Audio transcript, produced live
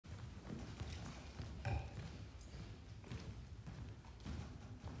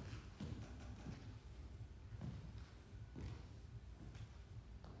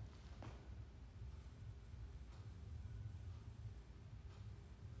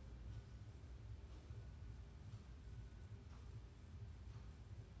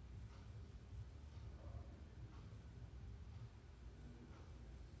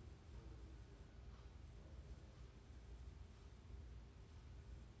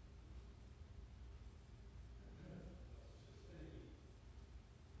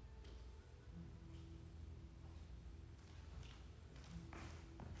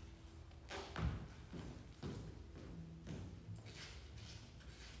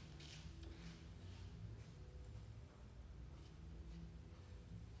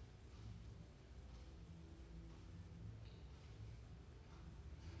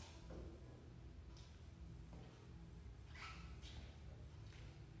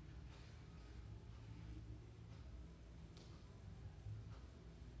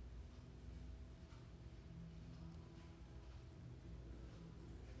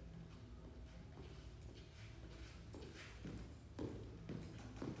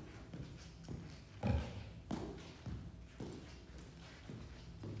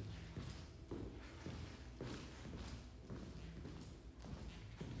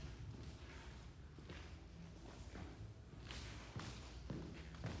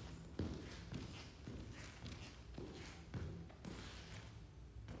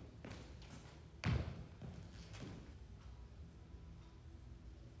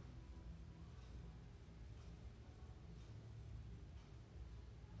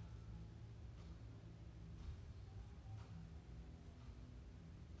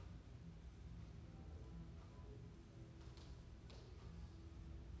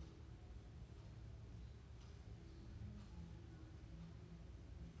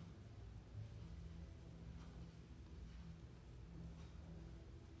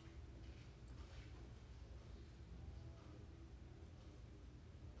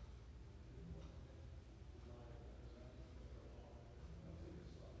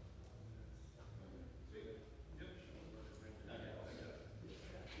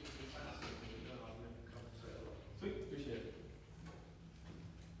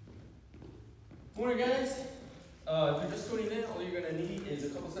Morning, guys. If you're just tuning in, all you're gonna need is a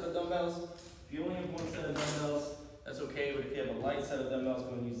couple set of dumbbells. If you only have one set of dumbbells, that's okay, but if you have a light set of dumbbells,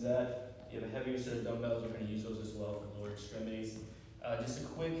 go and use that. If you have a heavier set of dumbbells, we're gonna use those as well for lower extremities. Just a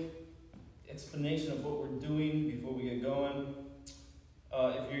quick explanation of what we're doing before we get going.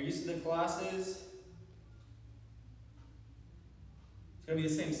 If you're used to the classes, it's gonna be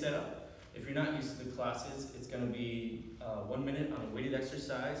the same setup. If you're not used to the classes, it's gonna be 1 minute on a weighted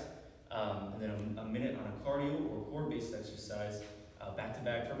exercise, and then a minute on a cardio or core-based exercise, back to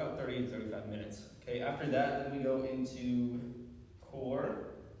back for about 30 to 35 minutes. Okay, after that, then we go into core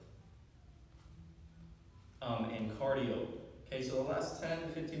and cardio. Okay, so the last 10 to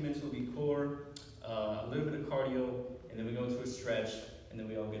 15 minutes will be core, a little bit of cardio, and then we go into a stretch, and then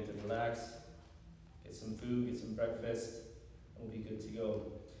we all get to relax, get some food, get some breakfast, and we'll be good to go.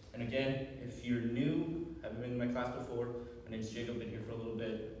 And again, if you're new, haven't been in my class before, my name's Jacob, been here for a little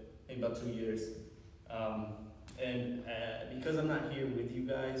bit, maybe about 2 years. Because I'm not here with you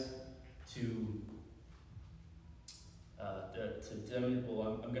guys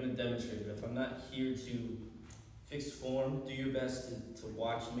I'm going to demonstrate, but if I'm not here to fix form, do your best to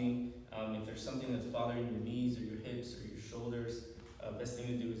watch me. If there's something that's bothering your knees or your hips or your shoulders, best thing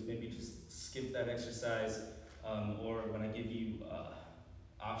to do is maybe just skip that exercise, or when I give you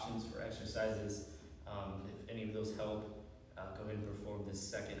options for exercises, if any of those help, go ahead and perform this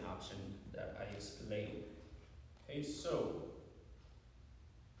second option that I explained. Okay, so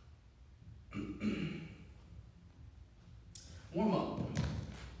warm up.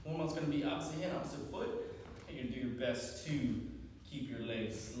 Warm up's going to be opposite hand, opposite foot. Okay, you're going to do your best to keep your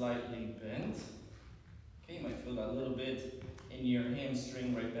legs slightly bent. Okay, you might feel that a little bit in your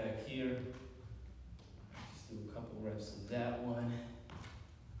hamstring right back here. Just do a couple reps of that one.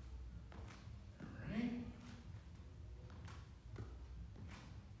 Alright.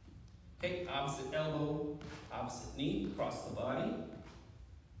 Okay, opposite elbow, opposite knee, across the body.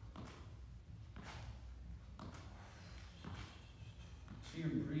 So you're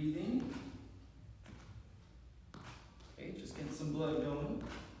breathing. Okay, just getting some blood going.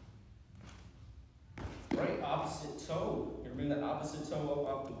 Right opposite toe. You're gonna bring that opposite toe up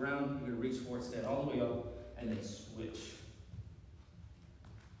off the ground. You're gonna reach for it, stand all the way up, and then switch.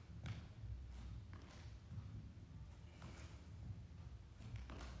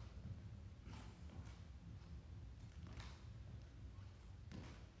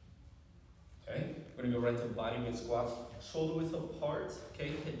 Okay, we're gonna go right to body weight squats, shoulder width apart. Okay,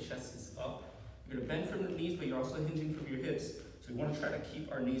 head chest is up. You're gonna bend from the knees, but you're also hinging from your hips. So we want to try to keep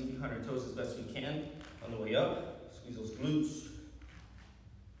our knees behind our toes as best we can. On the way up, squeeze those glutes.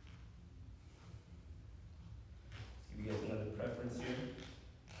 Let's give you guys another preference here.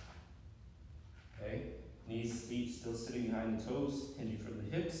 Okay, knees, feet still sitting behind the toes, hinging from the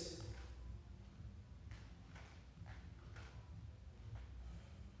hips.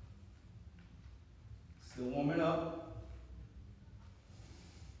 Still warming up.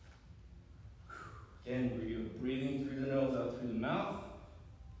 Again, we're breathing through the nose, out through the mouth.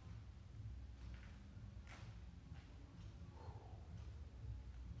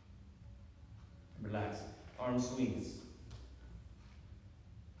 Relax. Arm swings.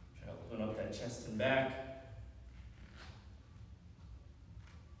 Try to open up that chest and back.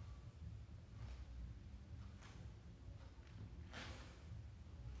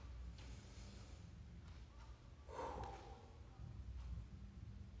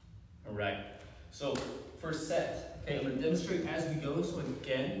 All right. So first set, okay, I'm going to demonstrate as we go. So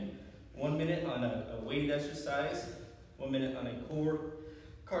again, 1 minute on a weighted exercise, 1 minute on a core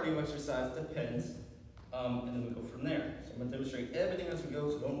cardio exercise, depends, and then we go from there. So I'm going to demonstrate everything as we go,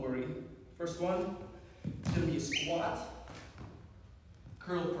 so don't worry. First one, it's going to be a squat,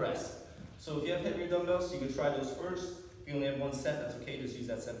 curl press. So if you have heavier dumbbells, you can try those first. If you only have one set, that's okay, just use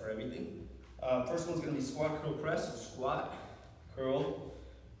that set for everything. First one's going to be squat, curl, press. So squat, curl,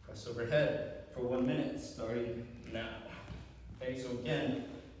 press overhead for 1 minute, starting now. Okay, so again,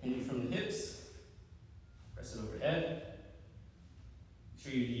 hinging from the hips, press it overhead. Make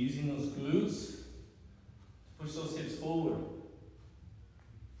sure you're using those glutes. Push those hips forward.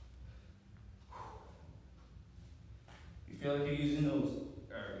 If you feel like you're using those,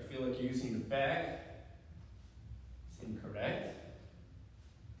 or you feel like you're using the back, it's incorrect.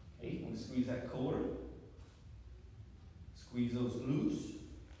 Okay, you want to squeeze that core. Squeeze those glutes.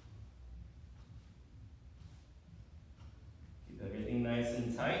 Everything nice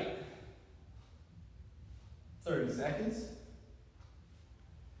and tight. 30 seconds.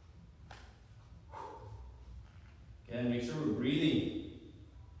 Again, make sure we're breathing.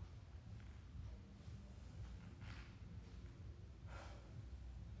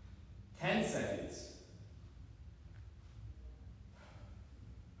 10 seconds.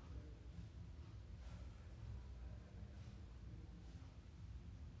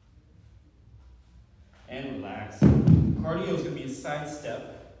 and relax. Cardio is going to be a side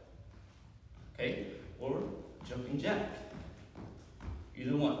step, okay, or jumping jack.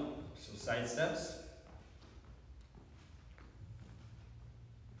 Either one. So side steps.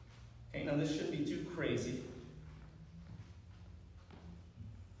 Okay, now this shouldn't be too crazy.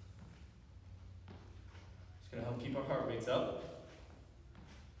 It's going to help keep our heart rates up.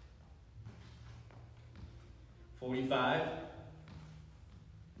 45.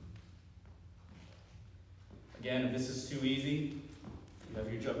 Again, if this is too easy, you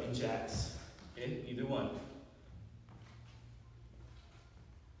have your jumping jacks. Okay, either one.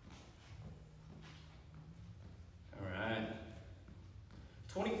 All right.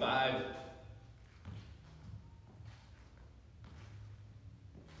 25.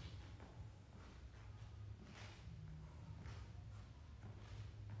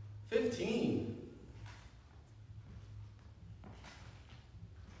 15.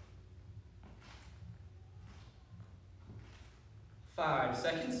 5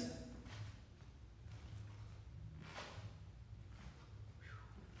 seconds.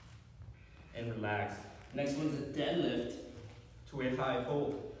 And relax. Next one's a deadlift to a high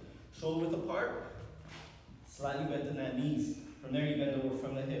hold. Shoulder width apart, slightly bend in that knees. From there you bend over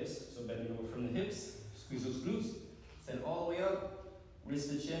from the hips. So bending over from the hips, squeeze those glutes, send all the way up, wrist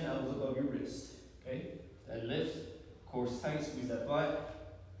to chin, elbows above your wrist. Okay? Deadlift, core tight, squeeze that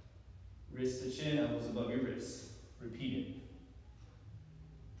butt, wrist to chin, elbows above your wrist. Repeat it.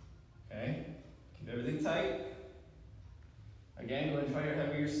 Okay? Keep everything tight. Again, go ahead and try your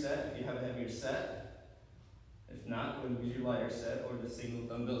heavier set if you have a heavier set. If not, go ahead and use your lighter set or the single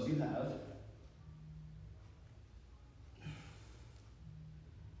dumbbells you have.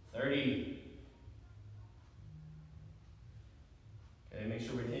 30. Okay, make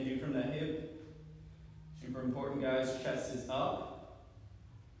sure we're hinging from that hip. Super important, guys. Chest is up.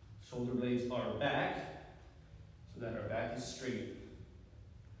 Shoulder blades are back so that our back is straight.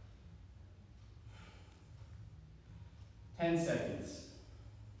 10 seconds.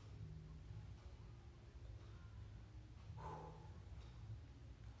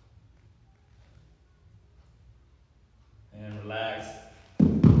 And relax.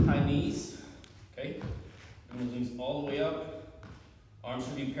 High knees. Okay? Bring those knees all the way up. Arms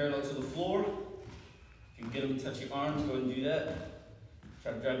should be parallel to the floor. If you can get them to touch your arms, go ahead and do that.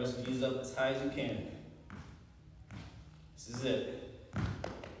 Try to drive those knees up as high as you can. This is it.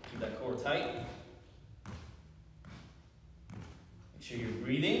 Keep that core tight. Make sure you're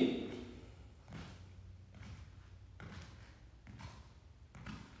breathing.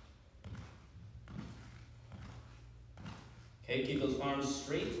 Okay, keep those arms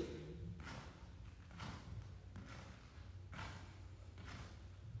straight.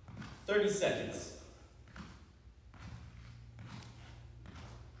 "30 seconds.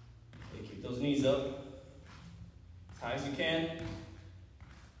 Okay, keep those knees up as high as you can.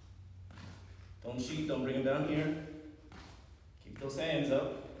 Don't cheat, don't bring them down here. Keep those hands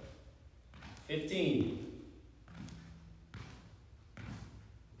up. 15.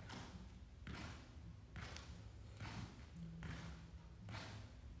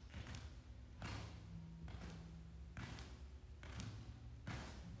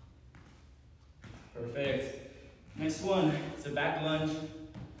 Perfect. Next one, it's a back lunge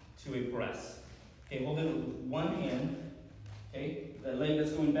to a press. Okay, hold it with one hand. Okay, that leg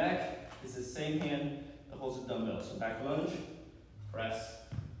that's going back is the same hand that holds the dumbbell. So back lunge, press,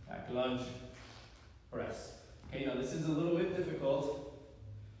 back lunge, press. Okay, now this is a little bit difficult,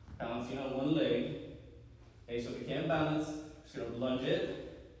 balancing on one leg. Okay, so if you can't balance, just gonna lunge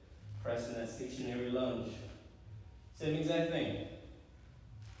it, press in that stationary lunge. Same exact thing.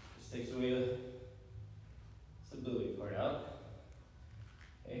 Just takes away the stability part out.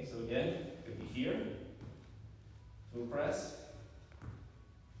 Okay, so again, it could be here, to a press,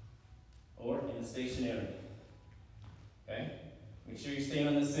 or in stationary. Okay? Make sure you stay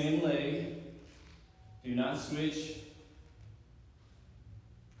on the same leg. Do not switch.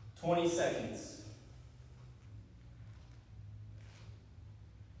 20 seconds.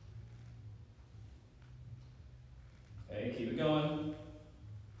 Okay, keep it going.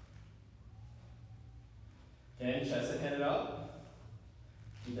 Again, chest and head up.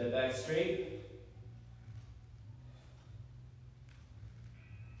 Keep that back straight.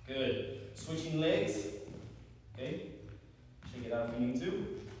 Good. Switching legs. Okay. Check it out if you need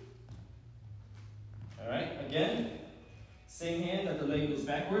to. Alright, again. Same hand that the leg goes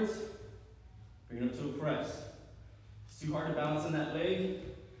backwards. Bring it up to a press. If it's too hard to balance on that leg,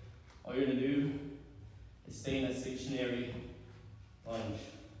 all you're going to do is stay in that stationary lunge.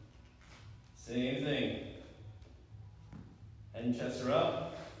 Same thing. Head and chest are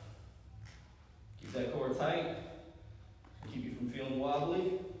up. Keep that core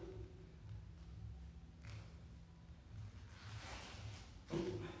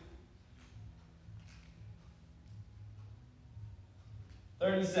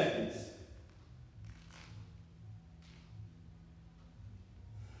 30 seconds.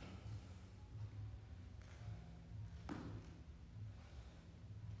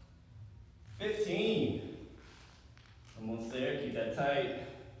 Almost there, keep that tight.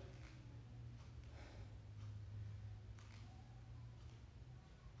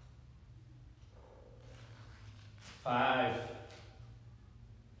 5.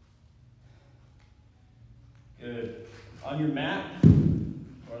 Good. On your mat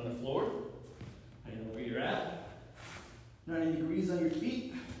or on the floor, I don't know where you're at. 90 degrees on your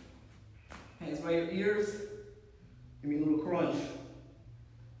feet. Hands by your ears. Give me a little crunch.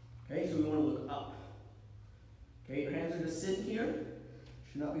 Okay, so we want to look up. Okay, your hands are just sitting here.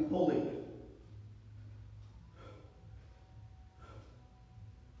 Should not be pulling.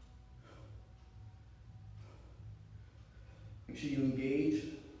 Make sure you engage.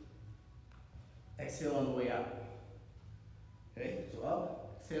 Exhale on the way out. Okay, so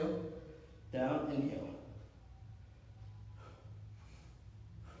up, exhale, down, inhale.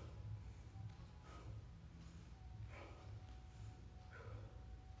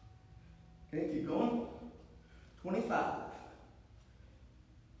 Okay, keep going. 25.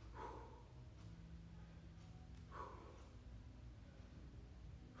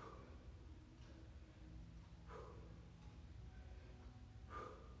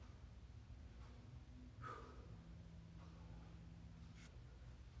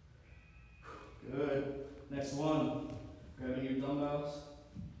 Good. Next one. Grabbing your dumbbells.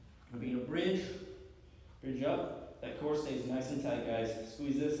 Gonna be in a bridge. Bridge up. That core stays nice and tight, guys.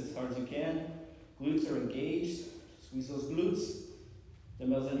 Squeeze this as hard as you can. Glutes are engaged. Squeeze those glutes.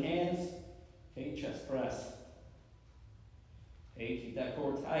 Dumbbells in hands. Okay, chest press. Okay, keep that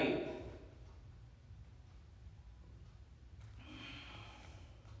core tight.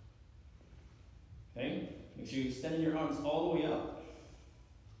 Okay, make sure you're extending your arms all the way up.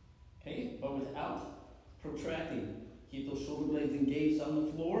 Okay, but without protracting. Keep those shoulder blades engaged on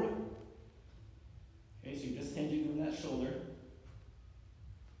the floor. Okay, so you're just hinging from that shoulder.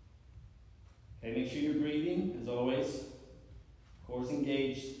 Okay, make sure you're breathing, as always. Core's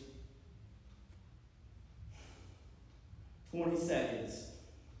engaged. 20 seconds.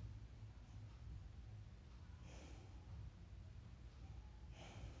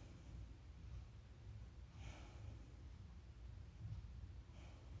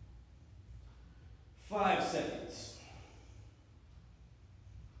 Five seconds.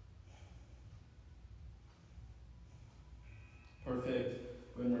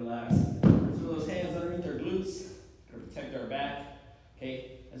 Perfect. Go ahead and relax. Throw those hands underneath our glutes. Gonna protect our back.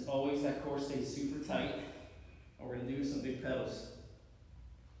 Okay, as always, that core stays super tight. And we're gonna do some big pedals.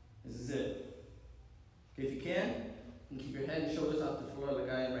 This is it. Okay, if you can, you can keep your head and shoulders off the floor like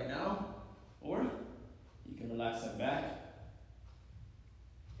I am right now, or you can relax that back.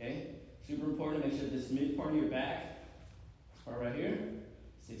 Okay, super important to make sure this mid part of your back, this part right here,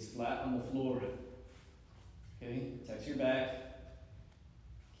 stays flat on the floor. Okay, protect your back,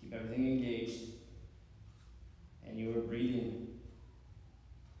 keep everything engaged, and you are breathing.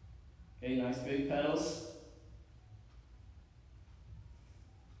 Okay, nice big pedals.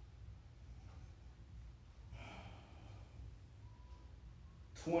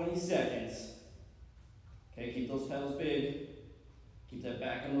 "20 seconds. Okay, keep those pedals big. Keep that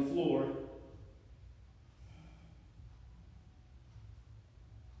back on the floor.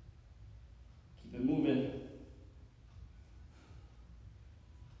 Keep it moving.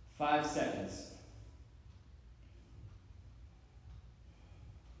 5 seconds.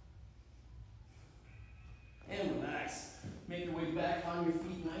 And relax. Make your way back on your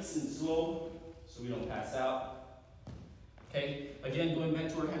feet nice and slow so we don't pass out. Okay, again, going back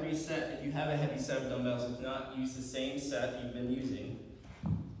to our heavy set, if you have a heavy set of dumbbells, if not, use the same set you've been using.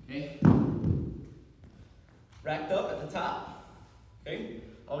 Okay? Racked up at the top. Okay?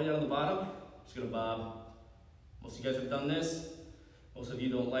 All the way down to the bottom, just gonna bob. Most of you guys have done this. Most of you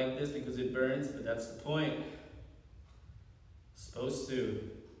don't like this because it burns, but that's the point. Supposed to.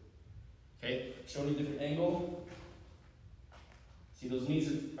 Okay? Showing a different angle. See, those knees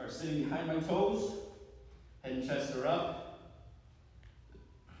are sitting behind my toes. Head and chest are up.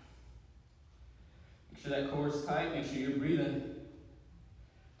 Make sure that core is tight. Make sure you're breathing.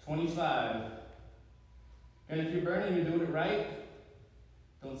 25. And if you're burning, you're doing it right.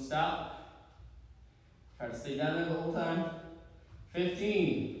 Don't stop. Try to stay down there the whole time.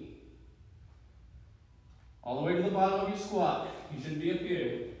 15. All the way to the bottom of your squat. You should be up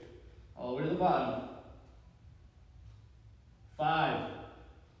here. All the way to the bottom. 5.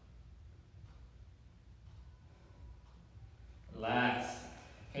 Relax.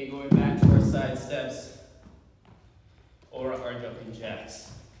 Okay, going back to our side steps or our or jumping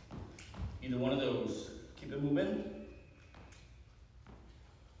jacks. Either one of those. Keep it moving.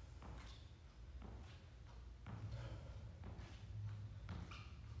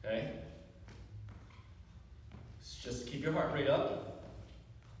 Okay? Just keep your heart rate up.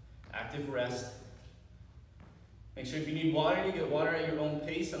 Active rest. Make sure if you need water, you get water at your own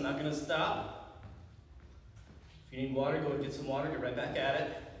pace. I'm not going to stop. If you need water, go and get some water. Get right back at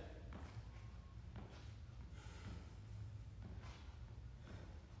it.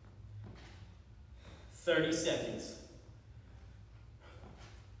 "30 seconds.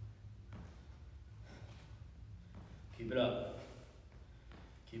 Keep it up.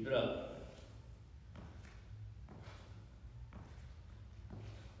 Keep it up.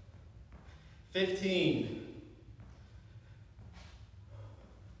 15.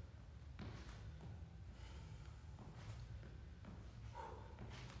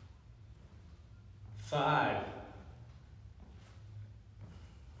 5.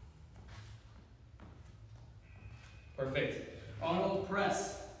 'Perfect. Arnold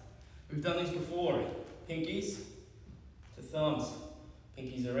press. We've done these before. Pinkies to thumbs.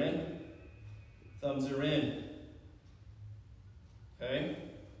 Pinkies are in. Thumbs are in. Okay?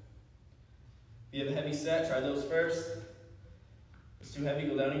 If you have a heavy set, try those first. If it's too heavy,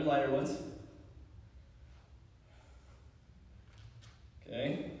 go down to your lighter ones.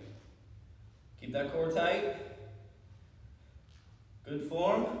 Okay? Keep that core tight. Good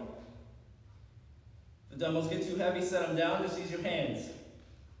form. If the dumbbells get too heavy, set them down, just use your hands.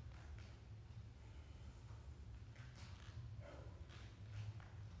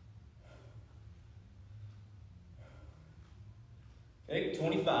 Okay,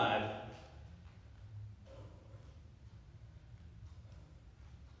 25.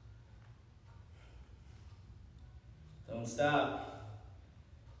 Don't stop.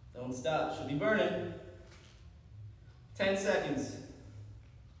 Don't stop. Should be burning. 10 seconds.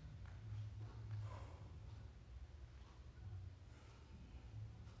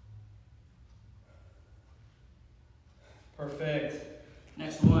 Perfect.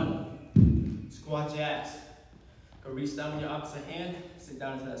 Next one. Squat jacks. Go reach down with your opposite hand. Sit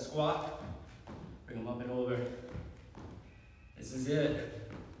down into that squat. Bring them up and over. This is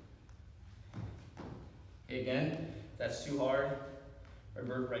it. Okay, again, if that's too hard,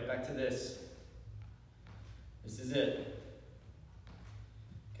 revert right back to this. This is it.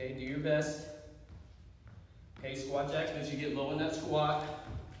 Okay, do your best. Okay, squat jacks, as you get low in that squat,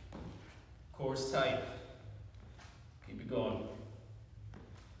 core's tight. Keep it going.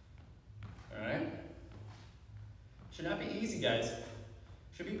 All right? Should not be easy, guys.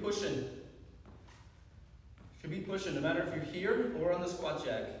 Should be pushing. Should be pushing, no matter if you're here or on the squat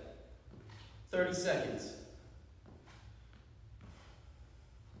jack. 30 seconds.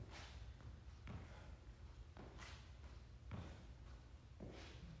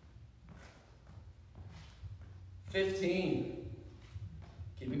 $15.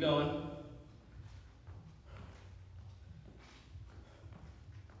 Keep it going.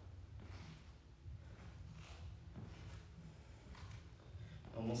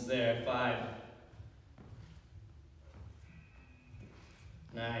 Almost there. 5.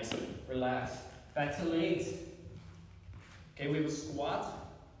 Nice. Relax. Back to legs. Okay, we have a squat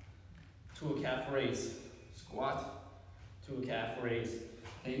to a calf raise. Squat to a calf raise.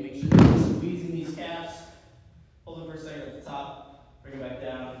 Okay, make sure you're squeezing these calves. Hold it for a second at the top. Bring it back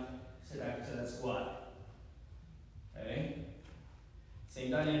down. Sit back into that squat. Okay. Same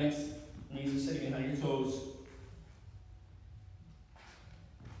dynamics. Knees are sitting behind your toes.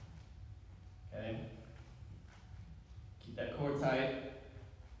 Okay. Keep that core tight.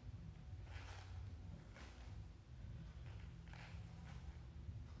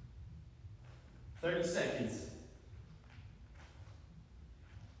 $30 seconds.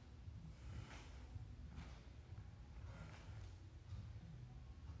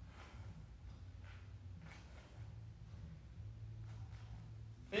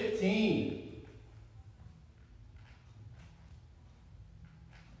 $15.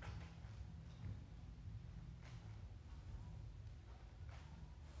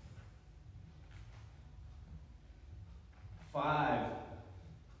 5.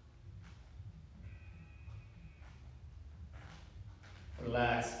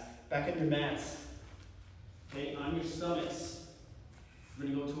 Relax. Back on your mats. Okay, on your stomachs. We're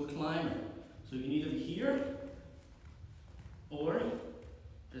going to go to a climber. So you can either be here or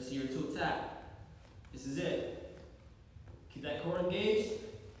just here to tap. This is it. Keep that core engaged.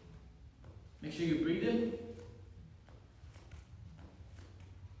 Make sure you're breathing.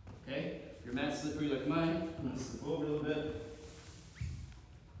 Okay, if your mat's slippery like mine, I'm going to slip over a little bit.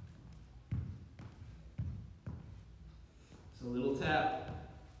 So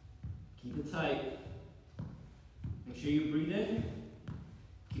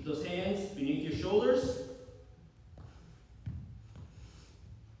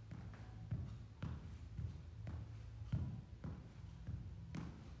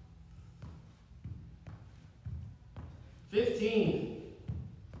 15.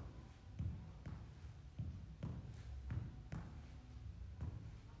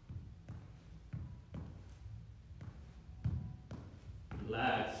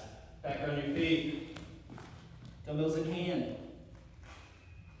 Relax. Back on your feet. Dumbbells in hand.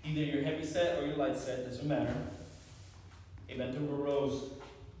 Either your heavy set or your light set, doesn't matter. Okay, bent over rows.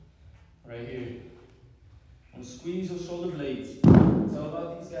 Right here. And squeeze those shoulder blades. It's all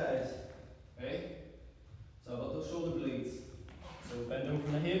about these guys. Okay? It's all about those shoulder blades. So bend over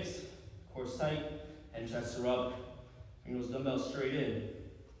from the hips, core tight, and chest are up. Bring those dumbbells straight in.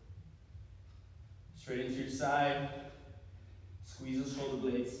 Straight into your side. Squeeze those shoulder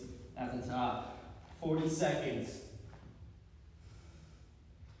blades at the top. 40 seconds.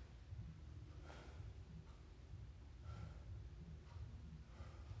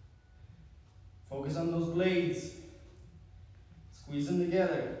 Focus on those blades. Squeeze them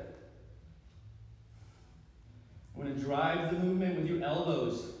together. You want to drive the movement with your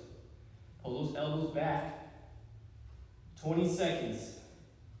elbows. Pull those elbows back. 20 seconds.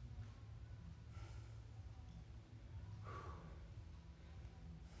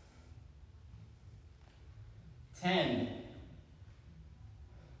 10.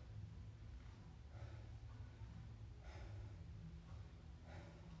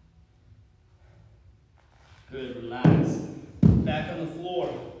 'Good, relax. Back on the floor.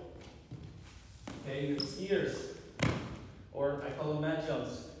 Okay, your skiers, or I call them mat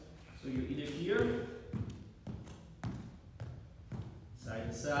jumps. So you're either here,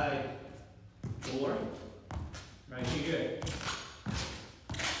 side to side, or right here.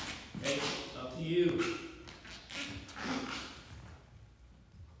 Okay, up to you.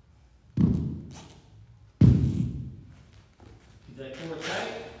 Keep that core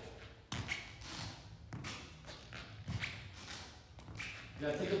tight. You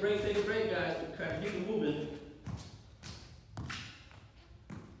gotta take a break, guys. Try to keep it moving.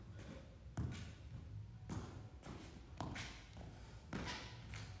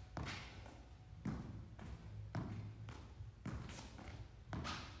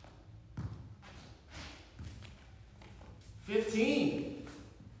 $15.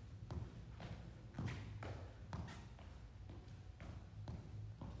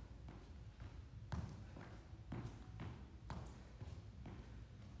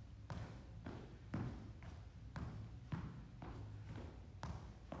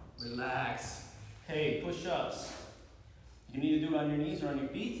 Relax. Hey, push-ups. You can either do it on your knees or on your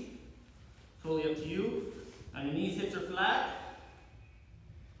feet. Totally up to you. On your knees, hips are flat.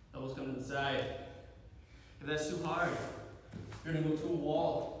 Elbows come to the side. If that's too hard, you're gonna go to a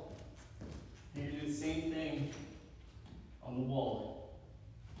wall. You're gonna do the same thing on the wall.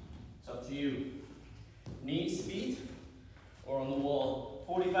 It's up to you. Knees, feet, or on the wall.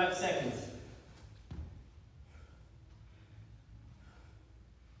 45 seconds.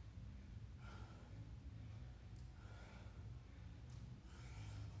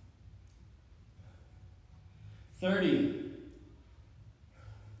 $30.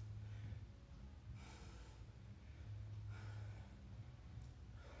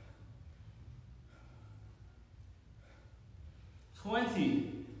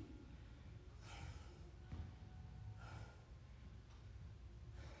 20.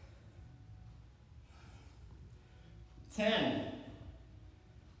 10.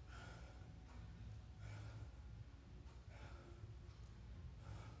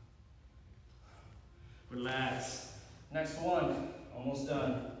 'Relax. Next one, almost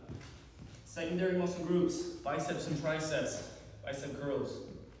done. Secondary muscle groups, biceps and triceps, bicep curls.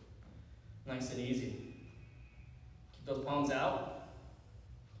 Nice and easy. Keep those palms out.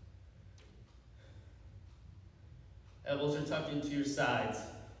 Elbows are tucked into your sides.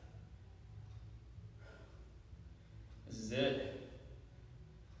 This is it.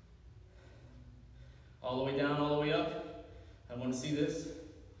 All the way down, all the way up. I want to see this.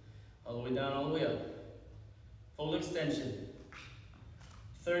 All the way down, all the way up. Full extension.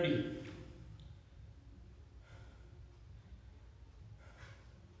 30.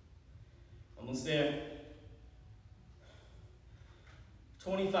 Almost there.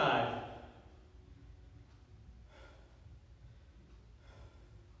 25.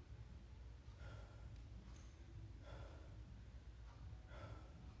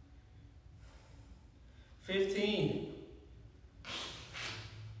 15.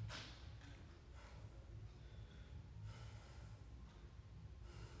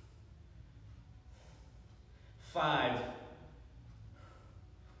 5.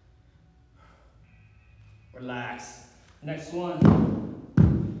 Relax. Next one.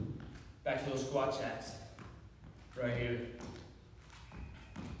 Back to those squat jacks. Right here.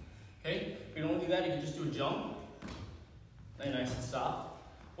 Okay? If you don't want to do that, you can just do a jump. nice and soft.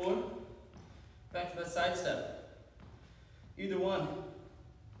 Or back to that side step. Either one.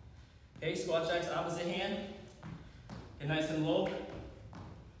 Okay, squat jacks, opposite hand. Get nice and low.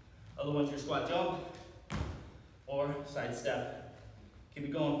 Other one's your squat jump or side step. Keep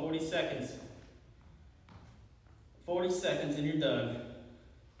it going, 40 seconds. 40 seconds and you're done.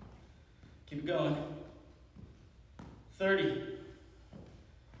 Keep it going. 30.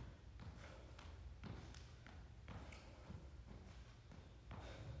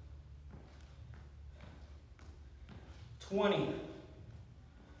 20.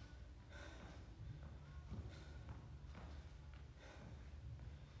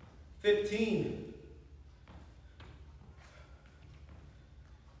 15.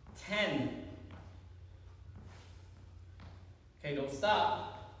 10. Okay, don't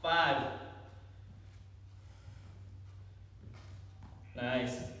stop. 5.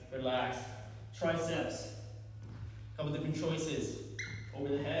 Nice. Relax. Triceps. Couple different choices. Over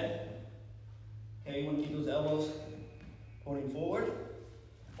the head. Okay, you want to keep those elbows pointing forward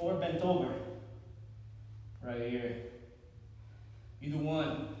or bent over. Right here. Either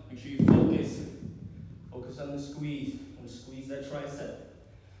one. Make sure you focus. Focus on the squeeze. And squeeze that tricep.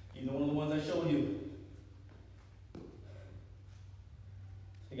 Either one of the ones I showed you. So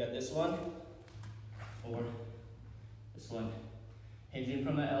you got this one or this one. Hinging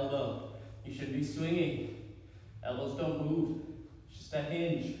from the elbow. You shouldn't be swinging. Elbows don't move. It's just a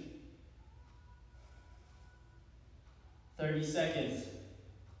hinge. 30 seconds.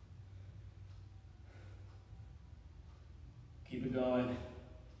 Keep it going.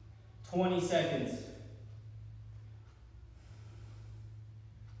 20 seconds.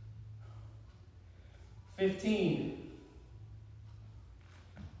 15.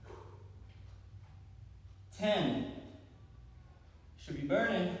 10. Should be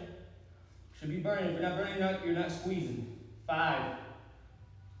burning. Should be burning. If you're not burning, you're not squeezing. 5.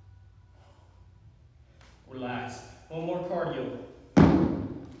 Relax. One more cardio.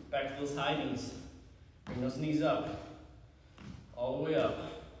 Back to those high knees. Bring those knees up. All the way up.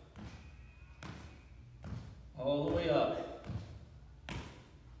 All the way up.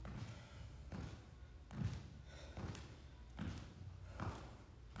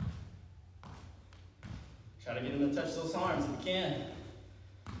 Try to get them to touch those arms if you can.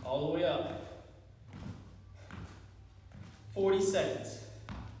 All the way up. 40 seconds.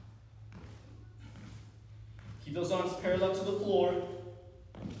 Keep those arms parallel to the floor.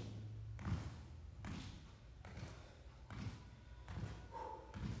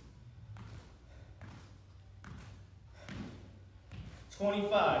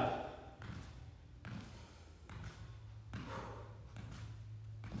 $25.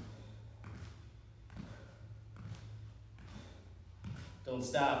 Don't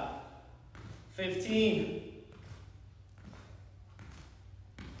stop. 15.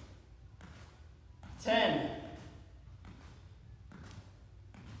 10.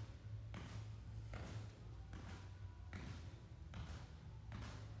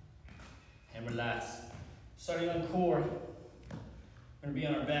 'And relax. Starting on core. We're going to be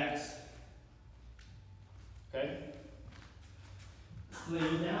on our backs. Okay?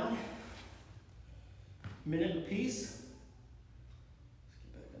 Laying down. Minute apiece.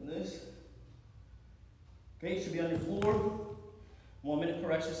 Let's get back on this. Okay, you should be on your floor. 1 minute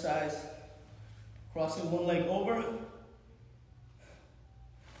per exercise. Crossing one leg over. Hold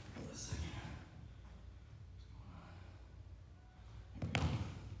a second.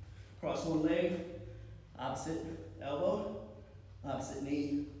 Cross one leg. Opposite elbow. Opposite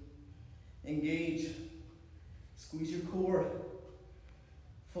knee. Engage. Squeeze your core.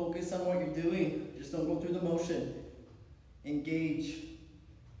 Focus on what you're doing. Just don't go through the motion. Engage.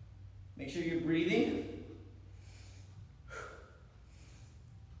 Make sure you're breathing.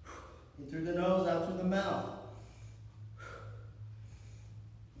 In through the nose, out through the mouth.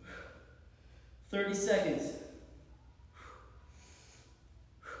 30 seconds.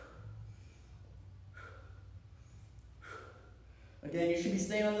 Again, you should be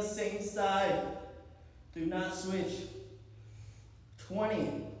staying on the same side. Do not switch.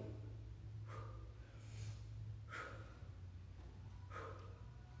 20.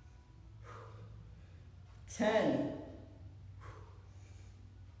 10.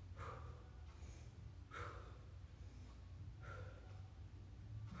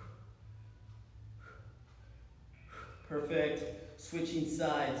 'Perfect. Switching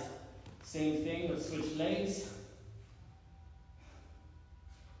sides. Same thing, but switch legs.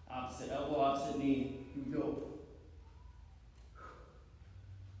 Opposite elbow, opposite knee. Here we go.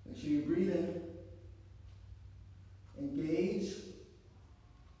 Make sure you're breathing. Engage.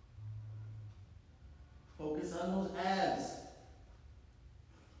 Focus on those abs.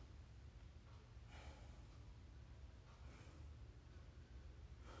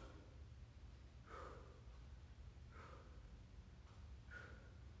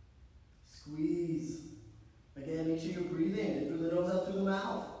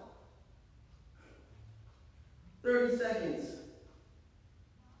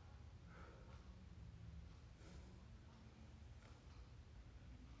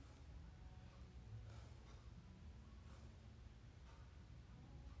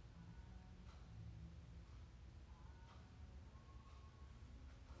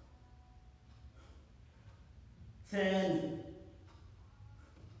 10.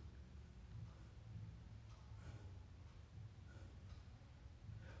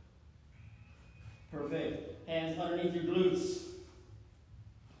 Perfect. Hands underneath your glutes.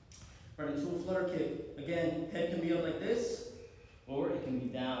 Running to a flutter kick. Again, head can be up like this, or it can be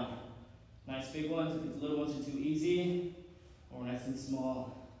down. Nice big ones if the little ones are too easy, or nice and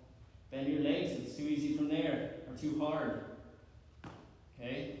small. Bend your legs if it's too easy from there, or too hard.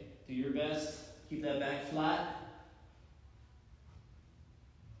 Okay, do your best. Keep that back flat.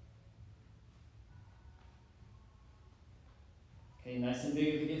 Okay, nice and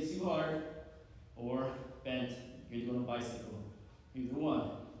big if it gets too hard, or bent if you're doing a bicycle. Either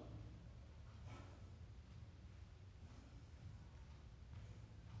one.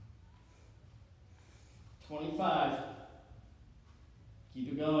 $25. Keep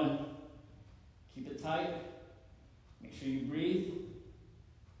it going. Keep it tight. Make sure you breathe.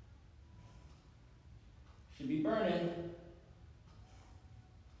 Should be burning.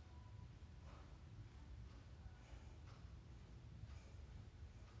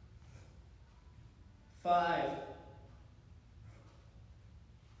 $5.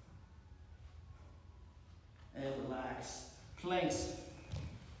 And relax. Planks.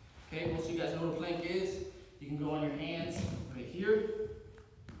 Okay, most of you guys know what a plank is. You can go on your hands right here.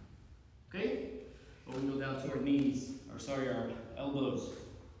 Okay? Or we can go down to our knees, our elbows.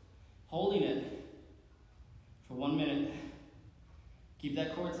 Holding it for 1 minute. Keep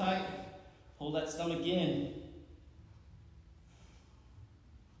that core tight. Hold that stomach in.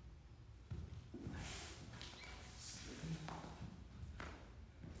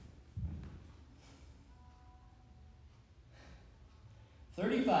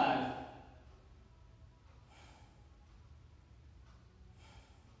 $35.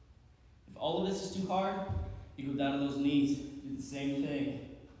 If all of this is too hard, you go down to those knees. Do the same thing.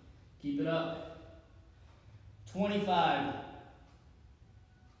 Keep it up. 25.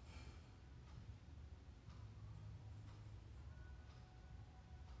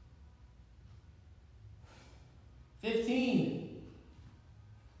 $15.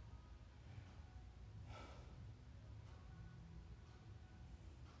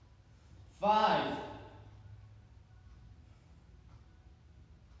 5.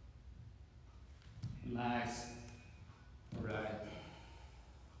 Relax. All right.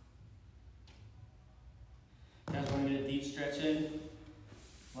 Guys, we're going to get a deep stretch in.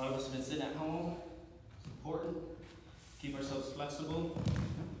 A lot of us have been sitting at home. It's important. Keep ourselves flexible.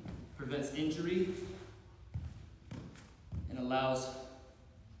 Prevents injury. And allows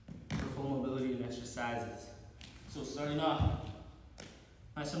for full mobility in exercises. So starting off,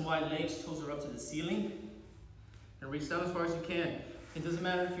 nice and wide legs, toes are up to the ceiling. And reach down as far as you can. It doesn't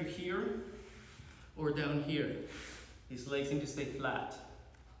matter if you're here or down here. These legs need to stay flat.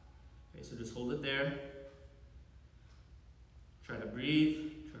 Okay, so just hold it there. Try to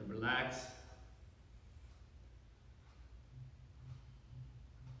breathe, try to relax.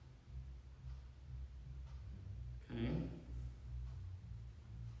 Okay.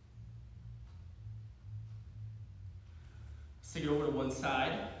 Let's take it over to one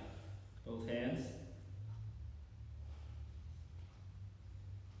side, both hands.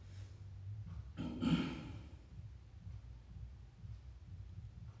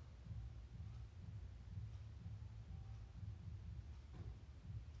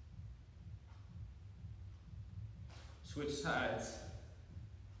 Switch sides.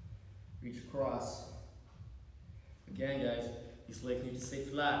 Reach across. Again, guys, these legs need to stay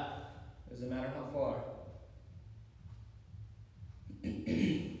flat. Doesn't matter how far.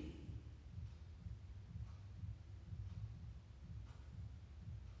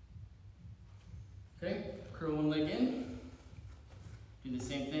 Okay, curl one leg in. Do the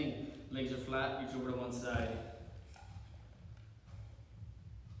same thing. Legs are flat, reach over to one side.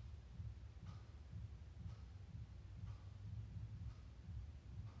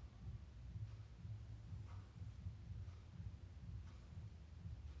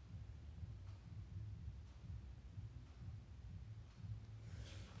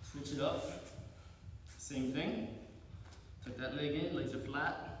 Switch it up. Same thing. Tuck that leg in, legs are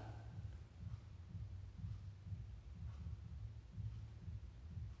flat.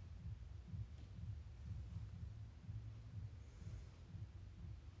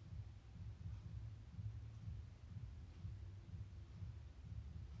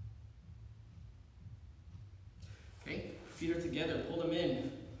 Okay, feet are together, pull them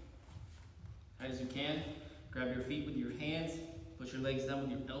in. Tight as you can. Grab your feet with your hands. Push your legs down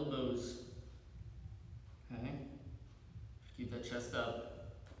with your elbows. Okay. Keep that chest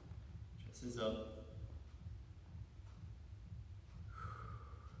up. Chest is up.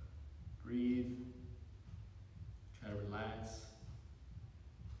 Breathe.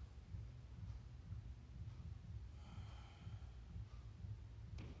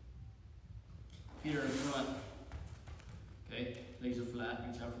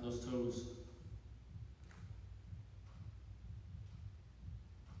 Watch out for those toes.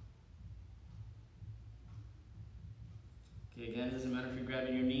 Okay, again, it doesn't matter if you're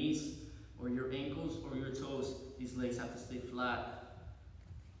grabbing your knees or your ankles or your toes. These legs have to stay flat.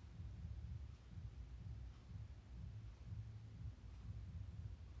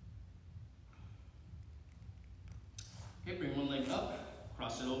 Okay, bring one leg up,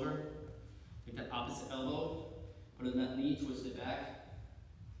 cross it over, take that opposite elbow, put it in that knee, twist it back.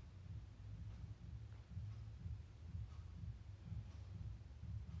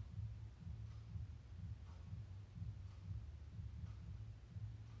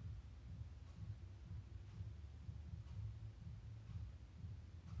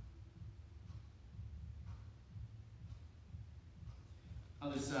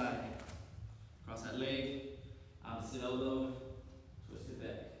 Other side, cross that leg, opposite elbow, twist it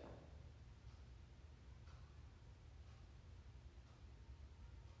back.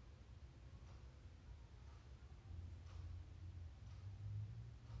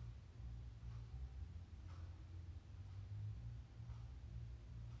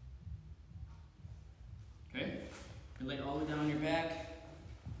 Okay, your leg all the way down your back.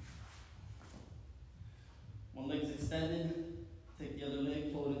 One leg's extended. Take the other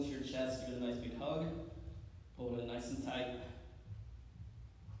leg, pull it into your chest, give it a nice big hug. Pull it in nice and tight.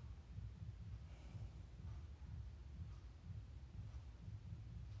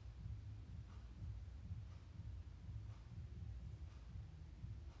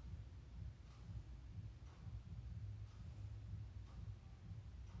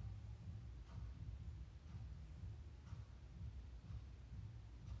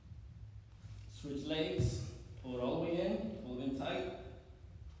 Switch legs, pull it all the way in, pull it in tight.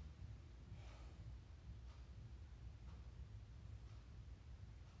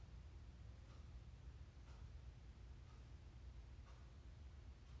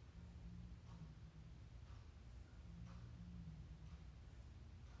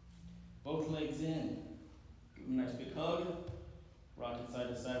 Both legs in. Give them a nice big hug. Rock it side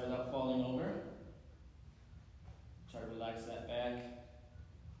to side without falling over. Try to relax that back.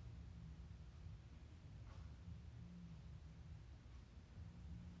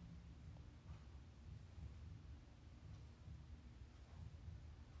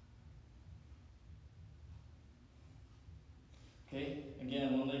 Okay,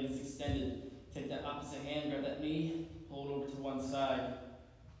 again, one leg is extended. Take that opposite hand, grab that knee, pull it over to one side.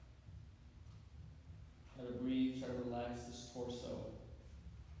 Try to breathe, try to relax this torso.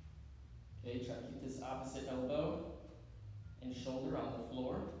 Okay, try to keep this opposite elbow and shoulder on the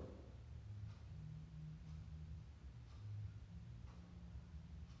floor.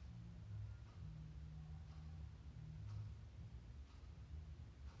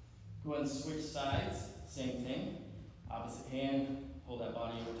 Go ahead and switch sides, same thing. Opposite hand, pull that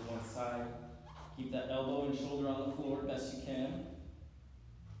body over to one side. Keep that elbow and shoulder on the floor best you can.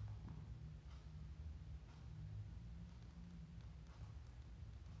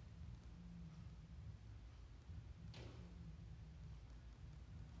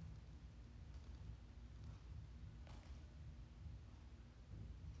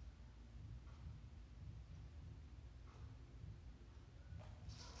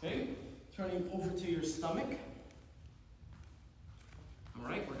 Okay, turning over to your stomach. All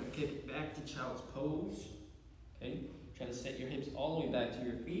right, we're gonna kick it back to child's pose. Okay, try to set your hips all the way back to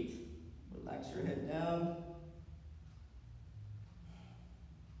your feet. Relax your head down.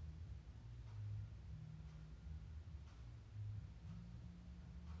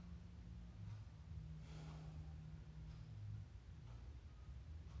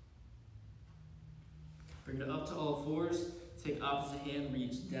 Bring it up to all fours. Take opposite hand,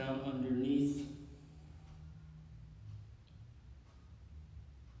 reach down underneath.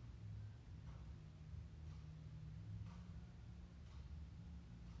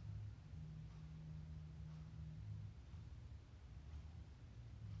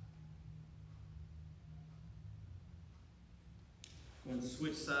 Go and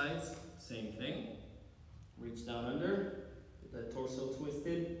switch sides, same thing. Reach down under, get that torso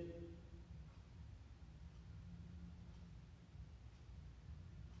twisted.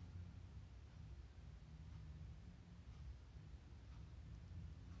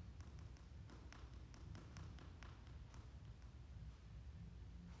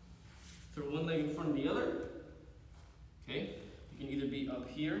 Throw one leg in front of the other. Okay, you can either be up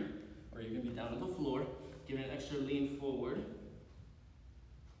here or you can be down on the floor. Give it an extra lean forward.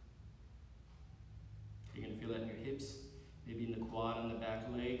 You're gonna feel that in your hips, maybe in the quad on the back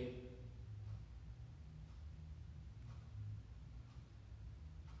leg.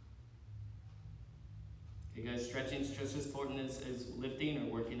 Okay, Okay guys, stretching is just as important as lifting or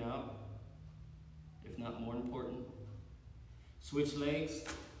working out, if not more important. Switch legs.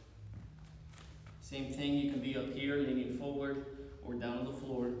 Same thing, you can be up here leaning forward or down on the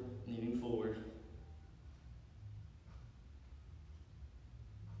floor leaning forward.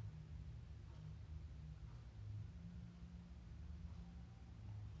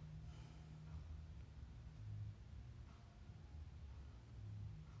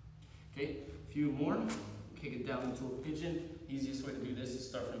 Okay, a few more. Kick it down into a pigeon. Easiest way to do this is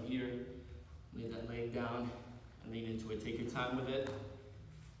start from here. Lay that leg down and lean into it. Take your time with it.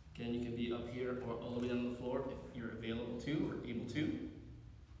 Again, you can be up here or all the way down on the floor if you're available to or able to.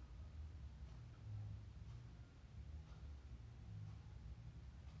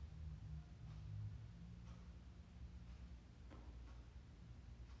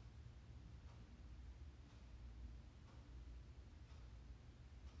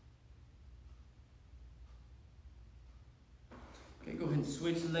 Okay, go ahead and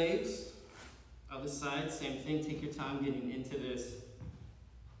switch legs. Other side, same thing. Take your time getting into this.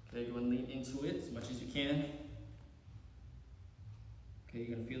 Okay, go and lean into it as much as you can. Okay,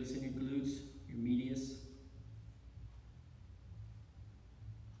 you're gonna feel this in your glutes, your medius.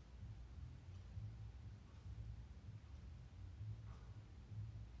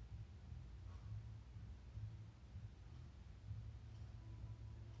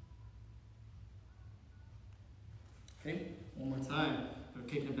 Okay, one more time. We're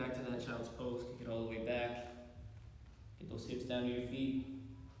kicking it back to that child's pose. Kick it all the way back. Get those hips down to your feet.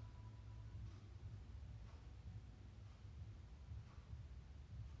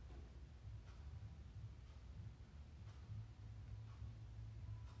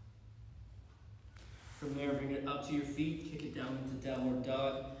 From there, bring it up to your feet. Kick it down into downward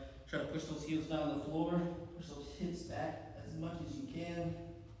dog. Try to push those heels down on the floor. Push those hips back as much as you can.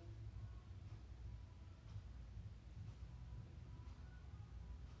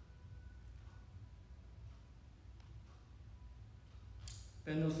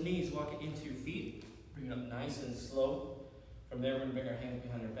 Bend those knees, walk it into your feet. Bring it up nice and slow. From there, we're gonna bring our hands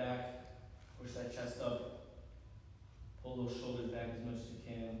behind our back. Push that chest up. Pull those shoulders back as much as you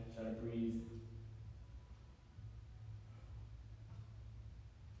can. Try to breathe.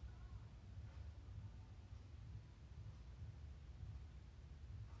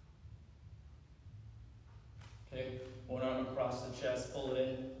 Okay, one arm across the chest, pull it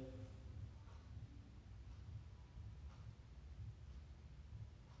in.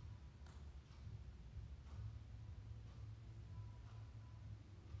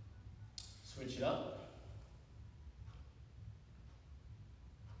 Switch it up.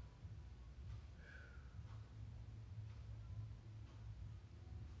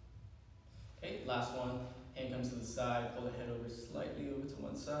 Okay, last one. Hand comes to the side, pull the head over slightly over to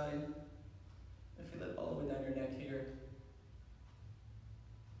one side. And feel it all the way down your neck here.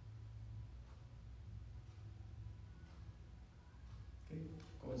 Okay,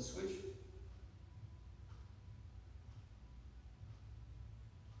 go and switch.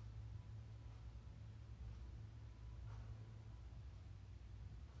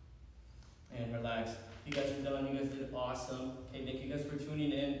 And relax. You guys are done. You guys did awesome. Okay, thank you guys for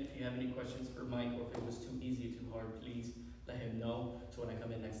tuning in. If you have any questions for Mike or if it was too easy or too hard, please let him know. So when I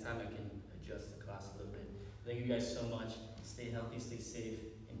come in next time, I can adjust the class a little bit. Thank you guys so much. Stay healthy, stay safe,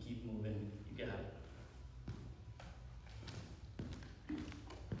 and keep moving. You got it.